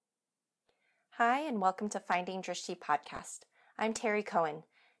Hi, and welcome to Finding Drishti podcast. I'm Terry Cohen.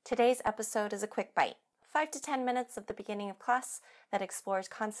 Today's episode is a quick bite, 5 to 10 minutes of the beginning of class that explores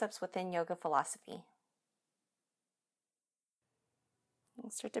concepts within yoga philosophy.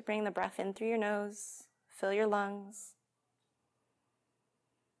 And start to bring the breath in through your nose, fill your lungs.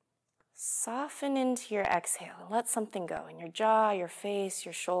 Soften into your exhale and let something go in your jaw, your face,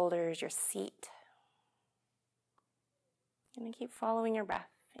 your shoulders, your seat. And then keep following your breath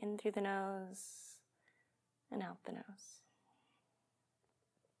in through the nose and out the nose.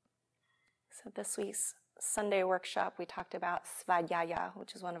 So this week's Sunday workshop, we talked about Svadhyaya,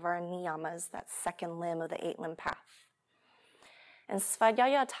 which is one of our niyamas, that second limb of the 8-limb path. And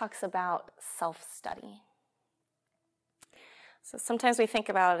Svadhyaya talks about self-study. So sometimes we think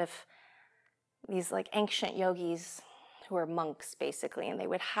about if these ancient yogis who were monks basically, and they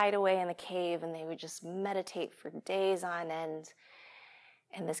would hide away in the cave and they would just meditate for days on end.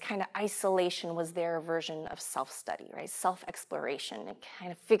 And this kind of isolation was their version of self-study, right? Self-exploration and kind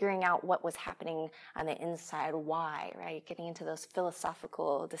of figuring out what was happening on the inside, why, right? Getting into those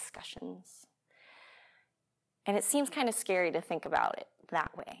philosophical discussions. And it seems kind of scary to think about it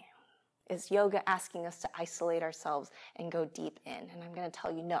that way. Is yoga asking us to isolate ourselves and go deep in? And I'm going to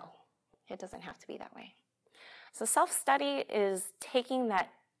tell you, no, it doesn't have to be that way. So self-study is taking that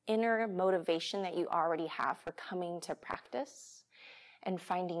inner motivation that you already have for coming to practice and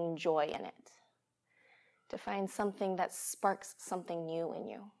finding joy in it, to find something that sparks something new in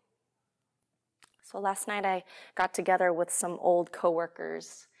you. So last night I got together with some old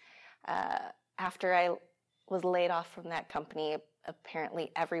coworkers. After I was laid off from that company, apparently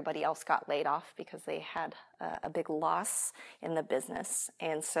everybody else got laid off because they had a big loss in the business.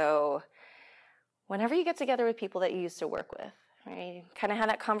 And so whenever you get together with people that you used to work with, right, you kind of have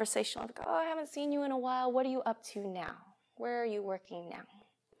that conversation like, oh, I haven't seen you in a while. What are you up to now? Where are you working now?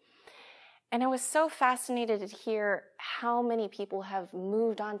 And I was so fascinated to hear how many people have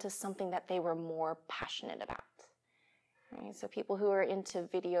moved on to something that they were more passionate about. Right? So people who are into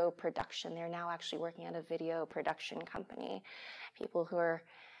video production, they're now actually working at a video production company. People who are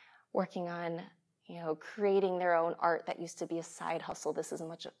working on, creating their own art that used to be a side hustle. This is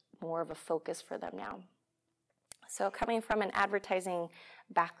much more of a focus for them now. So coming from an advertising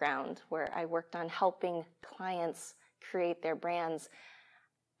background where I worked on helping clients create their brands,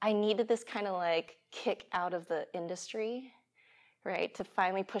 I needed this kind of kick out of the industry, right, to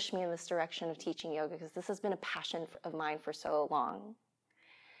finally push me in this direction of teaching yoga, because this has been a passion of mine for so long.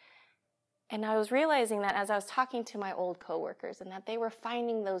 And I was realizing that as I was talking to my old coworkers and that they were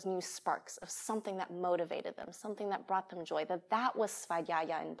finding those new sparks of something that motivated them, something that brought them joy, that was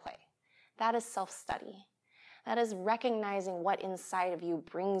Svadhyaya in play. That is self-study. That is recognizing what inside of you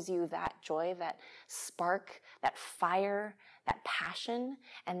brings you that joy, that spark, that fire, that passion,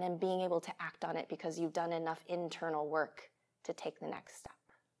 and then being able to act on it because you've done enough internal work to take the next step.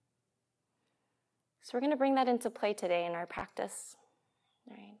 So we're going to bring that into play today in our practice.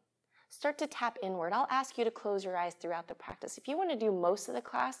 All right. Start to tap inward. I'll ask you to close your eyes throughout the practice. If you want to do most of the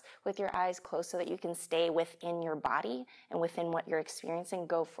class with your eyes closed so that you can stay within your body and within what you're experiencing,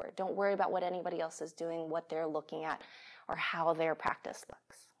 go for it. Don't worry about what anybody else is doing, what they're looking at, or how their practice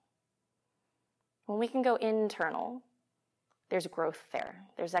looks. When we can go internal, there's growth there.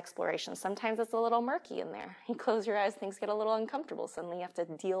 There's exploration. Sometimes it's a little murky in there. You close your eyes, things get a little uncomfortable. Suddenly you have to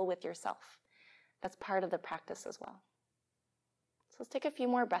deal with yourself. That's part of the practice as well. So let's take a few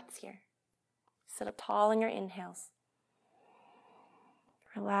more breaths here. Sit up tall in your inhales.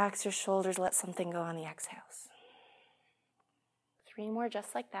 Relax your shoulders, let something go on the exhales. 3 more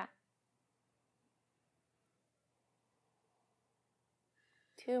just like that.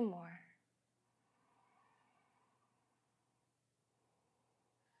 2 more.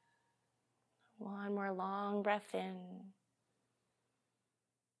 1 more long breath in.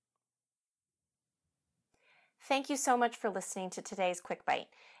 Thank you so much for listening to today's Quick Bite.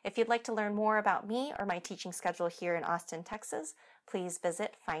 If you'd like to learn more about me or my teaching schedule here in Austin, Texas, please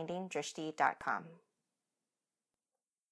visit findingdrishti.com.